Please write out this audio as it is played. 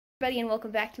Everybody, and welcome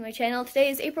back to my channel.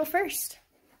 Today is April 1st.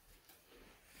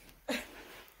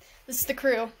 This is the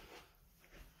crew.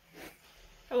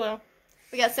 Hello.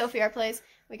 We got Sophie, our plays.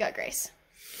 We got Grace.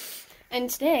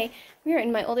 And today, we are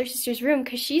in my older sister's room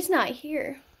because she's not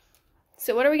here.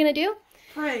 So what are we going to do?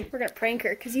 Prank. We're going to prank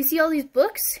her because you see all these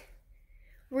books?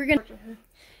 We're going to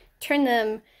turn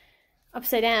them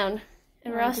upside down.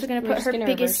 And we're also going to put her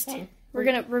biggest... We're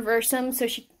going to reverse them so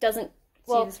she doesn't...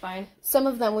 Well, some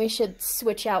of them we should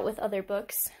switch out with other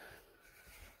books.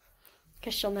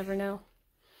 Because she'll never know.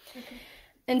 Okay.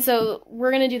 And so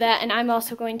we're going to do that, and I'm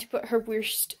also going to put her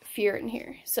worst fear in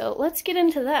here. So let's get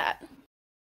into that.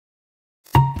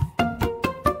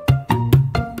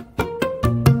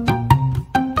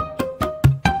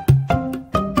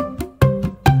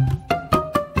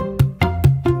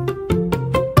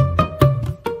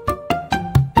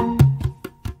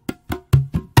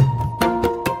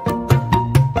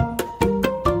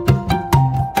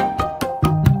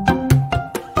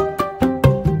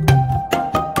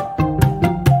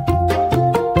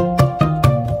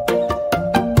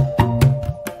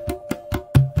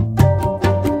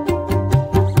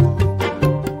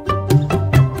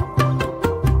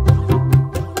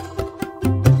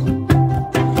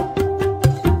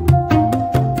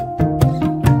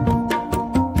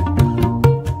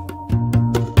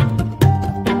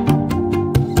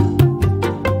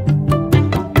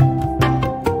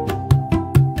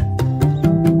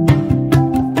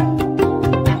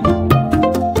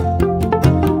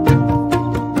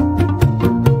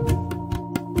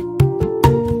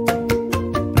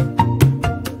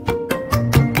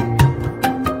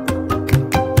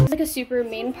 Super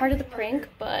main part of the prank,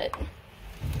 but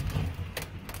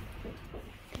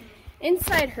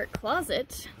inside her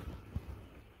closet,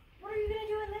 what are you gonna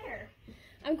do in there?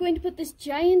 I'm going to put this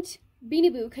giant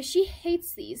Beanie Boo because she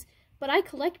hates these, but I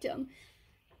collect them.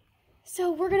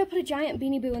 So we're gonna put a giant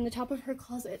Beanie Boo in the top of her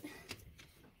closet,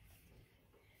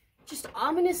 just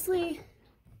ominously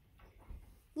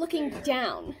looking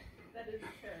down. That is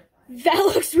terrifying.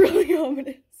 That looks really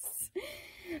ominous.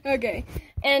 Okay,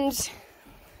 and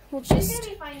we'll just... She's going to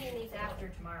be finding these after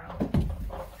tomorrow.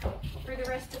 For the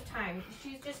rest of time.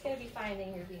 She's just going to be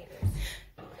finding your beanies.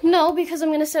 No, because I'm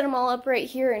going to set them all up right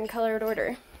here in colored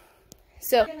order.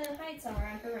 So, You're going to hide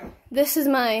somewhere in her room. This is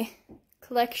my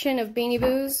collection of Beanie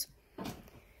Boos.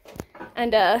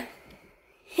 And,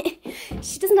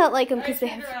 she does not like them because they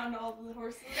have... around all the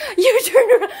horses. You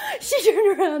turned around... She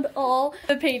turned around all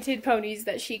the painted ponies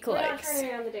that she collects. We're not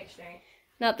turning around the dictionary.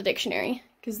 Not the dictionary.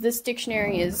 Because this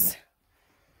dictionary is...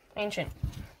 Ancient.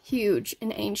 Huge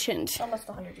and ancient. Almost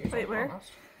 100 years old. Wait, where?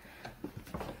 Almost.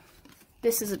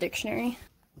 This is a dictionary.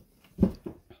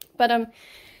 But,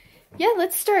 yeah,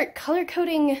 let's start color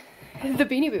coding the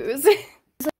Beanie Boos.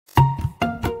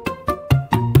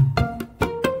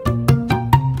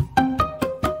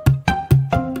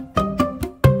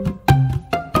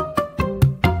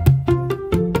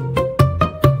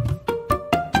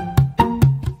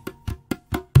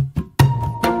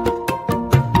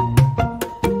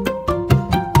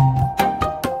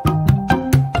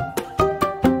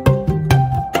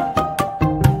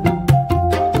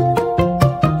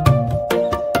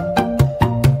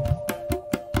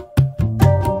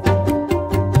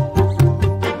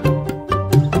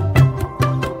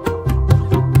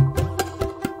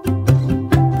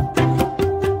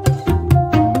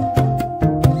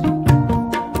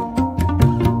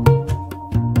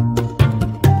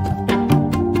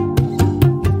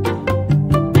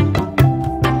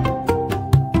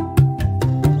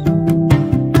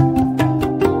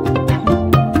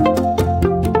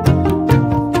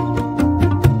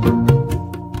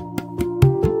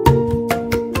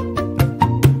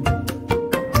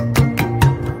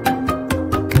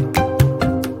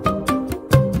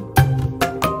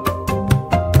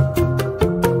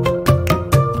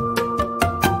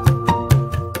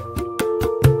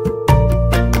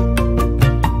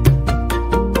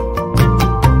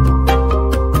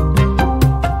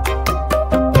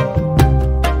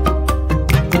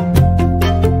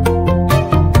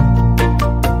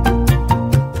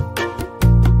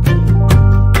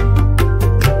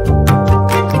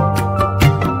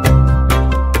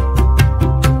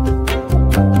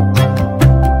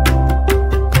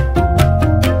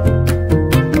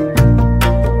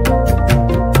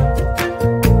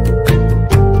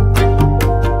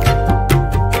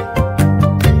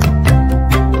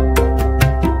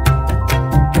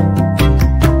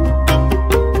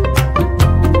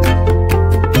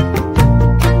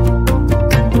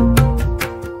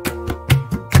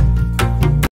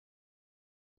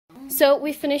 So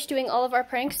we finished doing all of our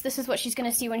pranks. This is what she's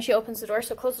gonna see when she opens the door,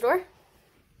 so close the door.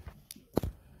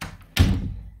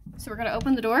 So we're gonna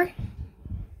open the door.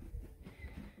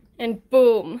 And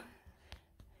boom.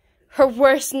 Her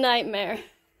worst nightmare.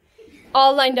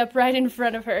 All lined up right in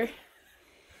front of her.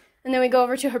 And then we go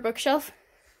over to her bookshelf.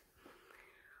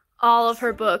 All of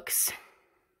her books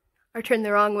are turned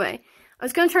the wrong way. I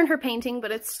was gonna turn her painting,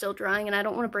 but it's still drying and I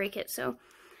don't want to break it, so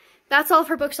that's all of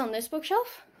her books on this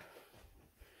bookshelf.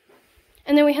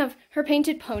 And then we have her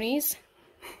painted ponies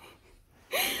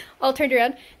all turned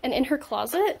around. And in her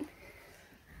closet,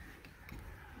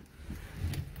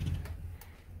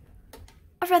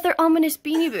 a rather ominous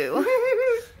Beanie Boo.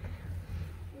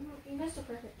 You missed a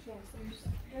perfect chance.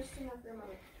 There's just enough room on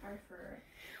the guitar for...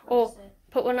 Oh,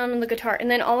 put one on the guitar. And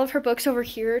then all of her books over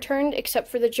here are turned, except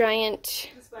for the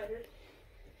giant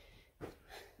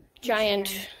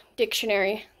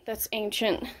dictionary that's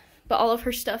ancient. But all of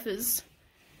her stuff is...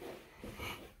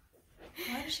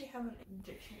 Why does she have a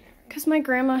dictionary? Because my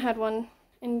grandma had one,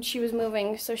 and she was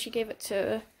moving, so she gave it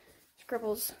to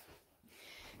Scribbles.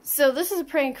 So this is a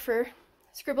prank for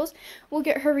Scribbles. We'll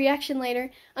get her reaction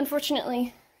later.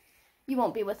 Unfortunately, you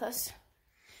won't be with us.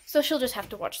 So she'll just have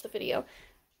to watch the video.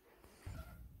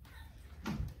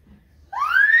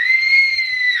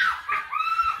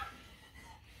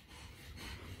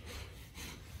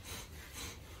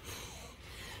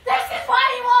 This is why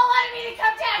you won't let me to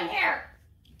come down here!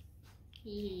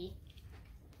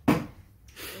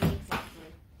 Exactly.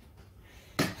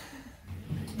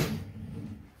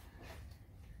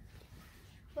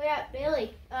 Oh yeah,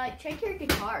 Bailey, check your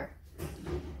guitar.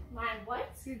 Mine, what?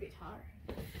 Your guitar.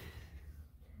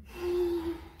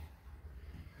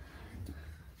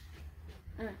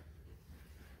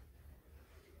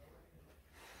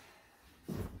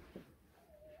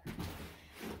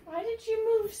 Why did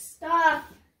you move stuff?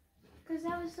 Because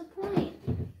that was the point.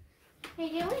 Hey,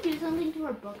 can we do something to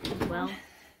her book as well?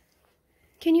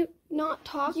 Can you not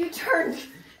talk? You turned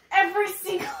every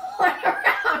single one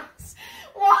around.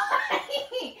 Why?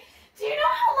 Do you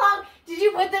know how long? Did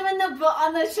you put them in the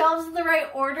on the shelves in the right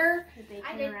order? They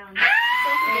I turn did. around.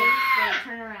 Sophie,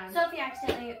 Turn around. Sophie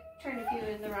accidentally turned a few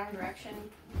in the wrong direction.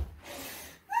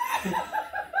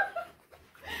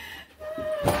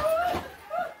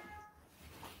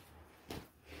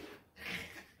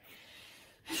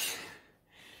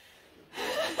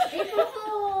 April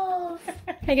Fools!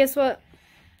 Hey, guess what?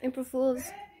 April Fools.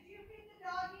 Did you feed the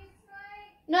doggies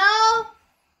tonight? No!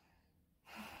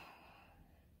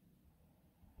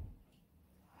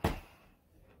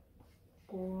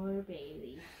 Poor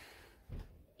baby.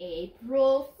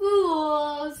 April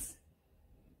Fools!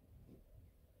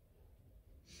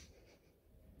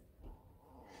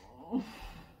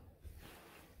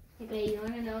 Hey, babe, you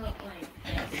wanna know, like,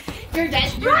 you're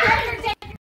dead. You're dead.